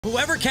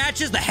Whoever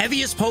catches the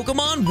heaviest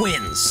Pokemon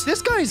wins.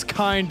 This guy's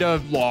kind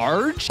of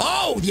large.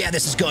 Oh, yeah,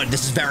 this is good.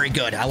 This is very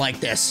good. I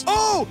like this.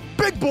 Oh,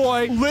 big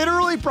boy.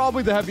 Literally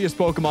probably the heaviest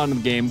Pokemon in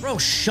the game. Bro,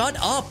 shut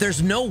up.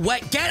 There's no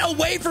way. Get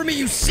away from me,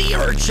 you sea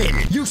urchin.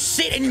 You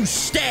sit and you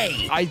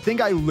stay. I think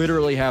I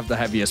literally have the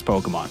heaviest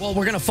Pokemon. Well,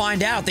 we're going to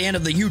find out at the end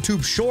of the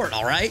YouTube short,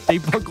 all right? Stay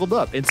buckled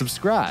up and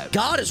subscribe.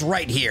 God is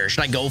right here.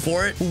 Should I go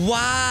for it?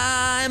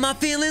 Why am I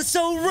feeling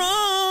so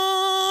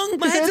wrong?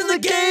 My head's in the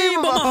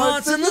game, but my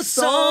heart's in the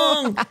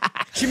song.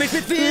 She makes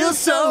me feel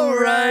so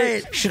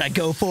right. Should I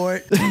go for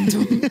it? I'm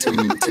just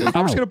going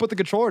to put the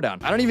controller down.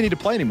 I don't even need to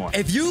play anymore.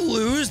 If you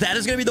lose, that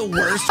is going to be the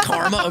worst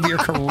karma of your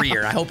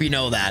career. I hope you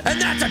know that.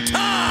 And that's a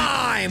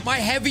time! My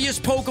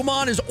heaviest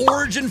Pokemon is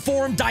Origin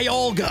Form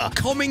Dialga,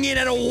 coming in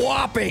at a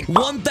whopping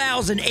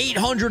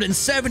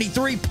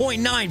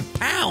 1,873.9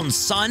 pounds,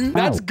 son.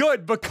 That's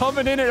good, but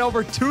coming in at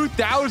over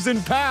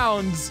 2,000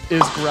 pounds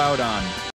is Groudon.